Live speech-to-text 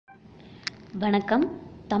வணக்கம்.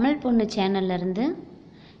 தமிழ் பொண்ணு சேனல்ல இருந்து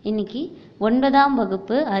இன்னைக்கு 9ஆம்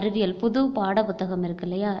வகுப்பு அறிவியல் புது பாட புத்தகம் இருக்கு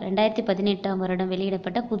இல்லையா, 2018ஆம் வருடம்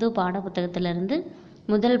வெளியிடப்பட்ட புது பாட புத்தகத்திலிருந்து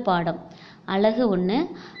முதல் பாடம் அழகு 1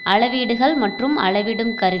 அளவீடுகள் மற்றும்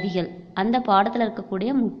அளவிடும் கருவிகள். அந்த பாடத்தில்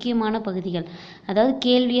இருக்கக்கூடிய முக்கியமான பகுதிகள், அதாவது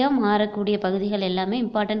கேள்வியாக மாறக்கூடிய பகுதிகள் எல்லாமே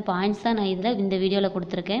இம்பார்ட்டன்ட் பாயிண்ட்ஸ் தான் நான் இதில் இந்த வீடியோவில்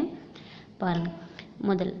கொடுத்துருக்கேன். பாருங்கள்.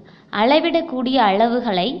 முதல், அளவிடக்கூடிய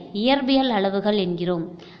அளவுகளை இயற்பியல் அளவுகள் என்கிறோம்.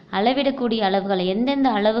 அளவிடக்கூடிய அளவுகளை எந்தெந்த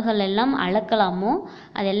அளவுகள் எல்லாம் அளக்கலாமோ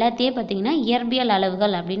அது எல்லாத்தையும் பார்த்தீங்கன்னா இயற்பியல்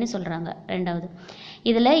அளவுகள் அப்படின்னு சொல்கிறாங்க. ரெண்டாவது,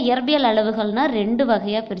 இதில் இயற்பியல் அளவுகள்னா 2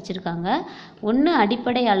 வகையாக பிரிச்சிருக்காங்க. ஒன்று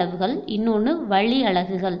அடிப்படை அளவுகள், இன்னொன்று வழி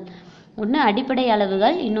அலகுகள். ஒன்று அடிப்படை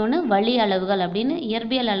அளவுகள், இன்னொன்று வழி அளவுகள் அப்படின்னு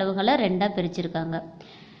இயற்பியல் அளவுகளை 2ஆக பிரிச்சிருக்காங்க.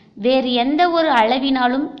 வேறு எந்த ஒரு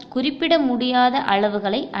அளவினாலும் குறிப்பிட முடியாத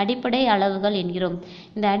அளவுகளை அடிப்படை அளவுகள் என்கிறோம்.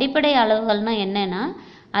 இந்த அடிப்படை அளவுகள்னா என்னன்னா,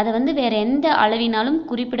 அதை வேறு எந்த அளவினாலும்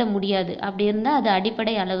குறிப்பிட முடியாது, அப்படி இருந்தால் அது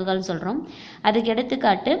அடிப்படை அளவுகள் சொல்கிறோம். அதுக்கு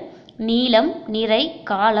எடுத்துக்காட்டு நீளம், நிறை,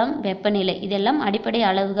 காலம், வெப்பநிலை, இதெல்லாம் அடிப்படை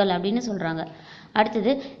அளவுகள் அப்படின்னு சொல்கிறாங்க.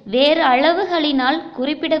 அடுத்தது, வேறு அளவுகளினால்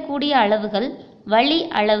குறிப்பிடக்கூடிய அளவுகள் வழி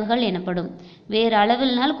அளவுகள் எனப்படும். வேறு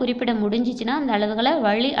அளவினால் குறிப்பிட முடிஞ்சிச்சுன்னா அந்த அளவுகளை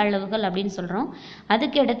வழி அளவுகள் அப்படின்னு சொல்கிறோம்.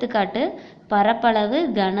 அதுக்கு எடுத்துக்காட்டு பரப்பளவு,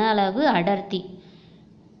 கன அளவு, அடர்த்தி.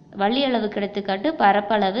 வழி அளவுக்கு எடுத்துக்காட்டு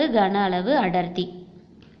பரப்பளவு, கன அளவு, அடர்த்தி.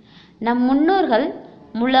 நம் முன்னோர்கள்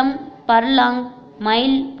முழம், பர்லாங்,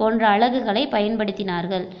 மைல் போன்ற அலகுகளை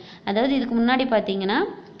பயன்படுத்தினார்கள். அதாவது இதுக்கு முன்னாடி பார்த்தீங்கன்னா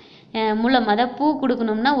முழம், அதாவது பூ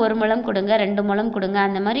கொடுக்கணும்னா 1 முழம் கொடுங்க, 2 முழம் கொடுங்க,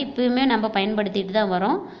 அந்த மாதிரி இப்பவுமே நம்ம பயன்படுத்திட்டு தான்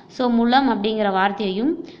வரோம். ஸோ முழம் அப்படிங்கிற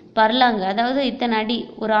வார்த்தையையும் பர்லாங்கு, அதாவது இத்தனை அடி,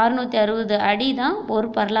 ஒரு 660 அடி தான் ஒரு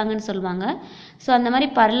பர்லாங்குன்னு சொல்லுவாங்க. ஸோ அந்த மாதிரி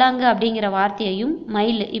பர்லாங்கு அப்படிங்கிற வார்த்தையையும்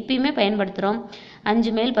மைல் இப்பயுமே பயன்படுத்துகிறோம்.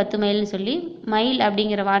 5 மைல் 10 மைல்னு சொல்லி மைல்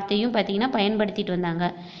அப்படிங்கிற வார்த்தையும் பார்த்தீங்கன்னா பயன்படுத்திட்டு வந்தாங்க.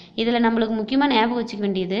 இதில் நம்மளுக்கு முக்கியமாக ஞாபகம் வச்சுக்க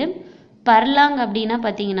வேண்டியது, பர்லாங் அப்படின்னா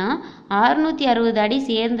பார்த்தீங்கன்னா 660 அடி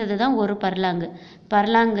சேர்ந்தது தான் ஒரு பர்லாங்கு.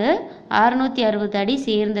 பர்லாங்கு 660 அடி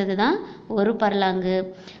சேர்ந்தது தான் ஒரு பர்லாங்கு.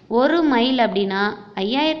 1 மைல் அப்படின்னா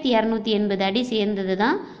 5280 அடி சேர்ந்தது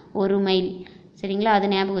தான் 1 மைல். சரிங்களா,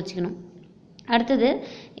 அது ஞாபகம் வச்சுக்கணும். அடுத்தது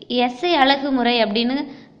எஸ்ஐ அலகு முறை அப்படின்னு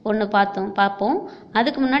ஒன்று பார்ப்போம்.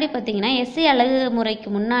 அதுக்கு முன்னாடி பார்த்தீங்கன்னா எஸ்ஐ அலகு முறைக்கு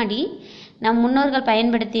முன்னாடி நம் முன்னோர்கள்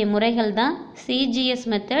பயன்படுத்திய முறைகள் தான் CGS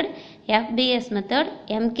method, FPS method,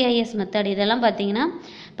 MKS method. இதெல்லாம் பார்த்தீங்கன்னா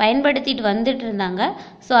பயன்படுத்திட்டு வந்துட்டு இருந்தாங்க.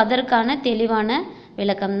 ஸோ அதற்கான தெளிவான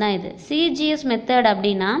விளக்கம் தான் இது. சிஜிஎஸ் மெத்தட்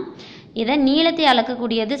அப்படின்னா இதை நீளத்தை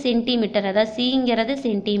அளக்கக்கூடியது சென்டிமீட்டர், அதாவது சிங்கிறது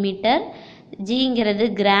சென்டிமீட்டர், ஜிங்கிறது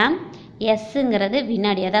கிராம், எஸ்ங்கிறது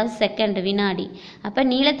வினாடி, அதாவது செகண்ட், வினாடி. அப்போ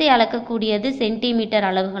நீளத்தை அளக்கக்கூடியது சென்டிமீட்டர்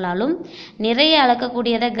அளவுகளாலும், நிறைய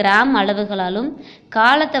அளக்கக்கூடியதை கிராம் அளவுகளாலும்,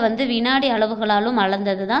 காலத்தை வினாடி அளவுகளாலும்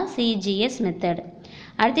அளந்தது தான் சிஜிஎஸ் மெத்தட்.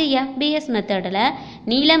 அடுத்து எஃபிஎஸ் மெத்தடில்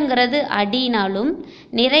நீளம்ங்கிறது அடினாலும்,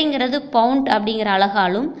 நிறைங்கிறது பவுண்ட் அப்படிங்கிற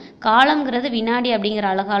அலகாலும், காலம்ங்கிறது வினாடி அப்படிங்கிற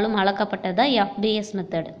அலகாலும் அளக்கப்பட்டது தான் எஃபிஎஸ்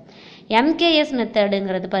மெத்தட். எம்கேஎஸ்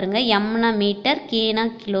மெத்தடுங்கிறது பாருங்கள், எம்னா மீட்டர், கேனா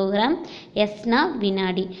கிலோகிராம், எஸ்னா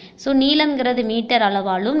வினாடி. ஸோ நீளம்ங்கிறது மீட்டர்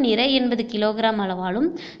அளவாலும், நிறை என்பது கிலோகிராம் அளவாலும்,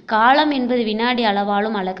 காலம் என்பது வினாடி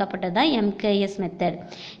அளவாலும் அளக்கப்பட்டது தான் எம்கேஎஸ் மெத்தட்.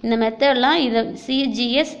 இந்த மெத்தட்லாம் இது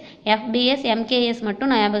சிஜிஎஸ், எஃபிஎஸ், எம்கேஎஸ்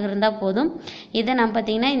மட்டும் ஞாபகம் இருந்தால் போதும். இதை நம்ம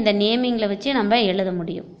பார்த்திங்கன்னா இந்த நேமிங்கில் வச்சு நம்ம எழுத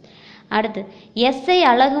முடியும். அடுத்து எஸ்ஐ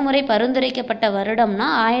அலகுமுறை பரிந்துரைக்கப்பட்ட வருடம்னா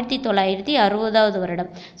 1960வது வருடம்.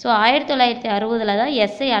 ஸோ 1960 தான்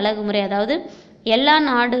எஸ்ஐ அலகுமுறை, அதாவது எல்லா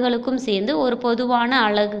நாடுகளுக்கும் சேர்ந்து ஒரு பொதுவான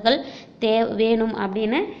அலகுகள் வேணும்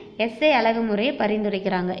அப்படின்னு எஸ்ஐ அலகுமுறையை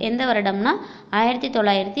பரிந்துரைக்கிறாங்க. எந்த வருடம்னா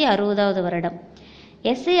 1960வது வருடம்.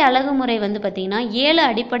 எஸ்ஐ அலகுமுறை பார்த்திங்கன்னா 7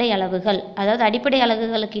 அடிப்படை அளவுகள், அதாவது அடிப்படை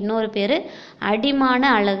அலகுகளுக்கு இன்னொரு பேர் அடிமான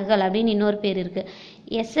அலகுகள் அப்படின்னு இன்னொரு பேர் இருக்குது.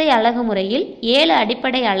 எஸ்ஐ அலகுமுறையில் 7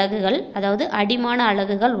 அடிப்படை அலகுகள், அதாவது அடிமான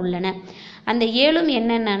அலகுகள் உள்ளன. அந்த 7ம்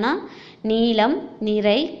என்னென்னா நீளம்,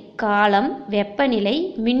 நிறை, காலம், வெப்பநிலை,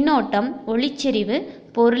 மின்னோட்டம், ஒளிச்செறிவு,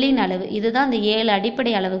 பொருளின் அளவு. இதுதான் அந்த 7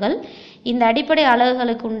 அடிப்படை அளவுகள். இந்த அடிப்படை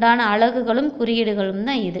அலகுகளுக்கு உண்டான அலகுகளும் குறியீடுகளும்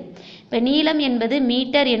தான் இது. இப்போ நீளம் என்பது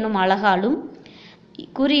மீட்டர் என்னும் அலகாலும்,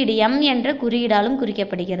 குறியீடு எம் என்ற குறியீடாலும்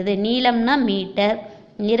குறிக்கப்படுகிறது. நீளம்னா மீட்டர்,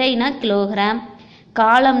 நிறைனா கிலோகிராம்,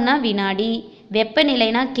 காலம்னா வினாடி,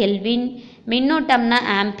 வெப்பநிலைனா கெல்வின், மின்னோட்டம்னா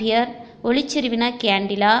ஆம்பியர், ஒளிச்செறிவுனா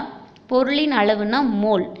கேண்டிலா, பொருளின் அளவுனா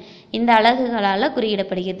மோல். இந்த அலகுகளால்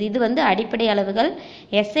குறியிடப்படுகிறது. இது அடிப்படை அளவுகள்.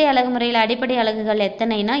 எஸ்ஐ அலகுமுறையில் அடிப்படை அலகுகள்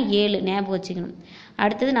எத்தனைனா 7, ஞாபகம் வச்சுக்கணும்.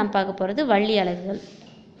 அடுத்தது நாம் பார்க்க போகிறது வள்ளி அலகுகள்.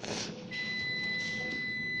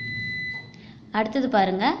 அடுத்தது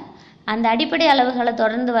பாருங்க, அந்த அடிப்படை அளவுகளை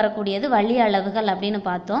தொடர்ந்து வரக்கூடியது வள்ளி அளவுகள் அப்படின்னு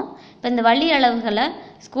பார்த்தோம். இப்போ இந்த வள்ளி அளவுகளை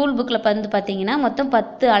ஸ்கூல் புக்கில் வந்து பார்த்தீங்கன்னா மொத்தம்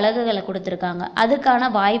 10 அலகுகளை கொடுத்துருக்காங்க. அதுக்கான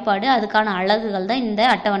வாய்ப்பாடு, அதுக்கான அலகுகள் தான் இந்த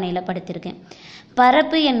அட்டவணையில் படுத்திருக்கேன்.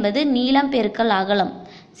 பரப்பு என்பது நீளம் பெருக்கல் அகலம்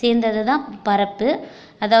சேர்ந்தது தான் பரப்பு.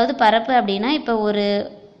 அதாவது பரப்பு அப்படின்னா இப்போ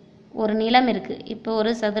ஒரு நிலம் இருக்குது, இப்போ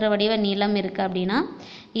ஒரு சதுர வடிவ நிலம் இருக்குது அப்படின்னா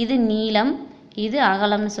இது நீளம், இது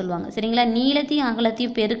அகலம்னு சொல்லுவாங்க. சரிங்களா? நீளத்தையும்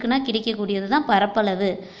அகலத்தையும் பெருக்குனா கிடைக்கக்கூடியது தான்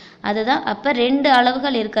பரப்பளவு. அதுதான் அப்போ 2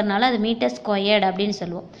 அளவுகள் இருக்கிறனால அது மீட்டர் ஸ்கொயர்டு அப்படின்னு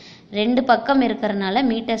சொல்லுவோம். 2 பக்கம் இருக்கிறனால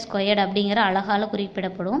மீட்டர் ஸ்கொயர்டு அப்படிங்கிற அழகால்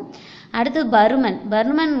குறிப்பிடப்படும். அடுத்து பருமன்.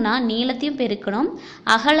 பருமன்னா நீளத்தையும் பெருக்கணும்,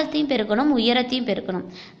 அகலத்தையும் பெருக்கணும், உயரத்தையும் பெருக்கணும்.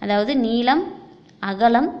 அதாவது நீளம்,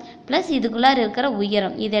 அகலம் ப்ளஸ் இதுக்குள்ளார இருக்கிற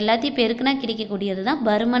உயரம், இது எல்லாத்தையும் பெருக்குனா கிடைக்கக்கூடியது தான்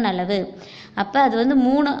பருமன் அளவு. அப்போ அது வந்து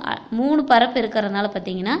 3 பரப்பு இருக்கிறதுனால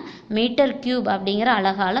பார்த்தீங்கன்னா மீட்டர் கியூப் அப்படிங்கிற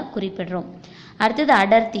அழகால் குறிப்பிடுறோம். அடுத்தது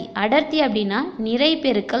அடர்த்தி. அடர்த்தி அப்படின்னா நிறை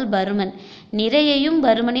பெருக்கல் பருமன். நிறையையும்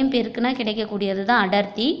பருமனையும் பெருக்குனா கிடைக்கக்கூடியது தான்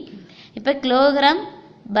அடர்த்தி. இப்போ கிலோகிராம்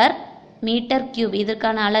பர் மீட்டர் கியூப்,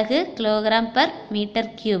 இதற்கான அலகு கிலோகிராம் பர் மீட்டர்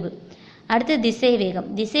கியூப். அடுத்து திசைவேகம்.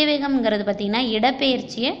 திசைவேகம்ங்கிறது பார்த்திங்கன்னா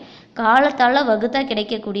இடப்பெயர்ச்சியை காலத்தால் வகுத்தா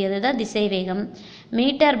கிடைக்கக்கூடியது தான் திசைவேகம்.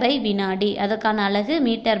 மீட்டர் பை வினாடி, அதற்கான அலகு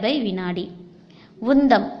மீட்டர் பை வினாடி.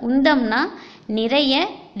 உந்தம். உந்தம்னா நிறைய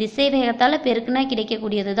திசைவேகத்தால் பெருக்குனா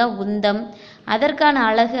கிடைக்கக்கூடியது தான் உந்தம். அதற்கான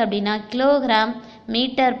அலகு அப்படின்னா கிலோகிராம்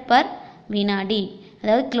மீட்டர் பர் வினாடி,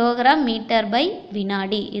 அதாவது கிலோகிராம் மீட்டர் பை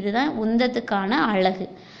வினாடி, இதுதான் உந்தத்துக்கான அலகு.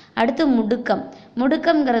 அடுத்து முடுக்கம்.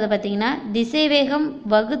 முடுக்கம்ங்கிறது பார்த்திங்கன்னா திசைவேகம்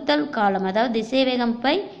வகுத்தல் காலம், அதாவது திசைவேகம்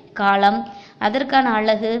பை காலம், அதற்கான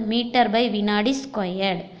அலகு மீட்டர் பை வினாடி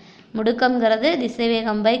ஸ்கொயர்டு. முடுக்கம்ங்கிறது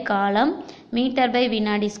திசைவேகம் பை காலம், மீட்டர் பை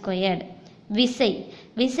வினாடி ஸ்கொயர்டு. விசை.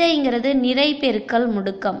 விசைங்கிறது நிறை பெருக்கல்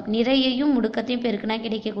முடுக்கம். நிறையையும் முடுக்கத்தையும் பெருக்குனா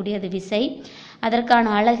கிடைக்கக்கூடியது விசை. அதற்கான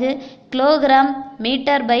அலகு கிலோகிராம்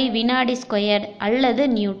மீட்டர் பை வினாடி ஸ்கொயர்டு அல்லது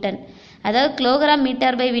நியூட்டன். அதாவது கிலோகிராம்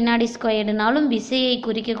மீட்டர் பை வினாடி ஸ்கொயர்டுனாலும் விசையை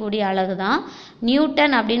குறிக்கக்கூடிய அலகு தான்,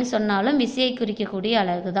 நியூட்டன் அப்படின்னு சொன்னாலும் விசையை குறிக்கக்கூடிய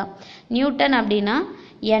அலகு தான். நியூட்டன் அப்படின்னா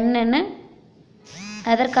என்னன்னு,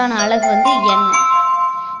 அதற்கான அலகு வந்து எண்.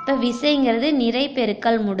 இப்போ விசைங்கிறது நிறை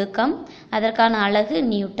பெருக்கல் முடுக்கம், அதற்கான அலகு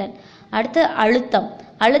நியூட்டன். அடுத்து அழுத்தம்.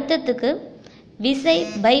 அழுத்தத்துக்கு விசை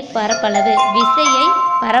பை பரப்பளவு, விசையை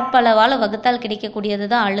பரப்பளவால் வகுத்தால் கிடைக்கக்கூடியது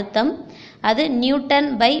தான் அழுத்தம். அது நியூட்டன்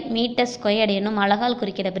பை மீட்டர் ஸ்கொயர்டு என்னும் அழகால்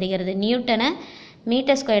குறிப்பிடப்படுகிறது. நியூட்டனை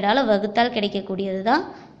மீட்டர் ஸ்கொயர்டால் வகுத்தால் கிடைக்கக்கூடியது தான்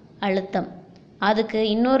அழுத்தம். அதுக்கு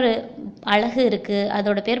இன்னொரு அலகு இருக்குது,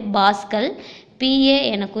 அதோட பேர் பாஸ்கல். PA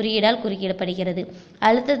என குறியீடால் குறிப்பிடப்படுகிறது.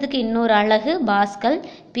 அழுத்தத்துக்கு இன்னொரு அலகு பாஸ்கல்,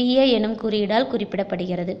 PA எனும் குறியீடால்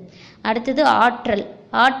குறிப்பிடப்படுகிறது. அடுத்தது ஆற்றல்.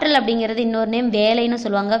 ஆற்றல் அப்படிங்கிறது இன்னொரு நேம் வேலைன்னு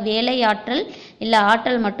சொல்லுவாங்க. வேலை ஆற்றல் இல்லை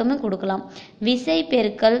ஆற்றல் மட்டுமே கொடுக்கலாம். விசை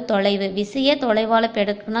பெருக்கல் தொலைவு, விசையை தொலைவால்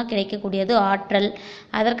பெருக்குனா கிடைக்கக்கூடியது ஆற்றல்.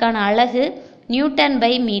 அதற்கான அலகு நியூட்டன்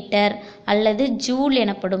பை மீட்டர் அல்லது ஜூல்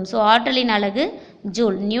எனப்படும். ஸோ ஆற்றலின் அலகு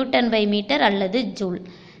ஜூல், நியூட்டன் பை மீட்டர் அல்லது ஜூல்.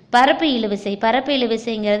 பரப்பு இழுவிசை. பரப்பு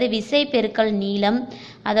இழுவிசைங்கிறது விசை பெருக்கல் நீளம்,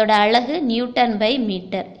 அதோட அலகு நியூட்டன் பை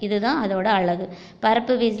மீட்டர், இதுதான் அதோட அலகு.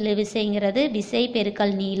 பரப்பு இழுவிசைங்கிறது விசை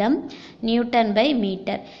பெருக்கல் நீளம், நியூட்டன் பை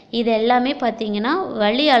மீட்டர். இது எல்லாமே பார்த்தீங்கன்னா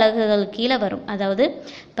வழி அலகுகள் கீழே வரும். அதாவது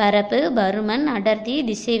பரப்பு, பருமன், அடர்த்தி,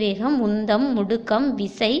 திசைவேகம், உந்தம், முடுக்கம்,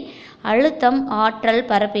 விசை, அழுத்தம், ஆற்றல்,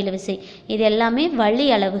 பரப்பு இழுவிசை, இது எல்லாமே வழி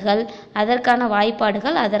அளவுகள், அதற்கான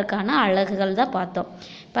வாய்ப்பாடுகள், அதற்கான அலகுகள் தான் பார்த்தோம்.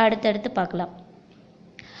 இப்போ அடுத்தடுத்து பார்க்கலாம்.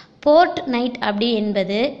 போர்ட் நைட் அப்படி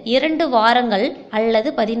என்பது 2 வாரங்கள் அல்லது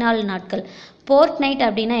 14 நாட்கள். போர்ட் நைட்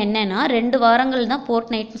அப்படின்னா என்னன்னா 2 வாரங்கள் தான்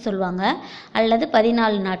போர்ட் நைட்னு சொல்லுவாங்க, அல்லது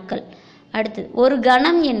 14 நாட்கள். அடுத்து ஒரு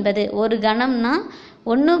கணம் என்பது, ஒரு கணம்னா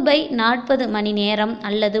 1/40 மணி நேரம்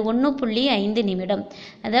அல்லது 1.5 நிமிடம்.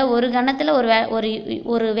 அதாவது ஒரு கணத்தில்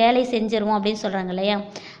ஒரு வேலை செஞ்சிருவோம் அப்படின்னு சொல்கிறாங்க இல்லையா,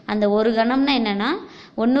 அந்த ஒரு கணம்னா என்னென்னா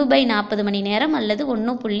 1/40 மணி நேரம் அல்லது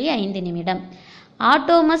 1.5 நிமிடம்.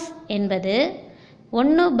 ஆட்டோமஸ் என்பது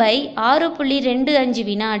 1/6.25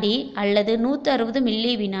 வினாடி அல்லது 160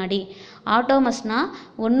 மில்லி வினாடி. ஆட்டோமஸ்னா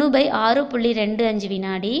 1/6.25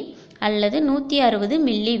 வினாடி அல்லது 160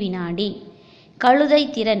 மில்லி வினாடி. கழுதை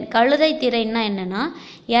திறன். கழுதை திறன்னா என்னென்னா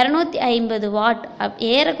 250 வாட்,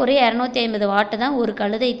 ஏறக்குறைய 250 வாட்டு தான் ஒரு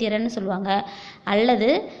கழுதை திறன்னு சொல்லுவாங்க. அல்லது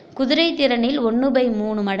குதிரை திறனில்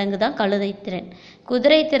 1/3 மடங்கு தான் கழுதை திறன்.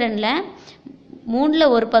 குதிரை திறனில் 3ல்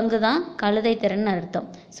 1 பங்கு தான் கழுதை திறன் அர்த்தம்.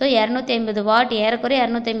 ஸோ 250 வாட், ஏறக்குறைய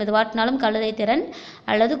 250 வாட்னாலும் கழுதை திறன்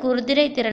அல்லது குதிரை திறன்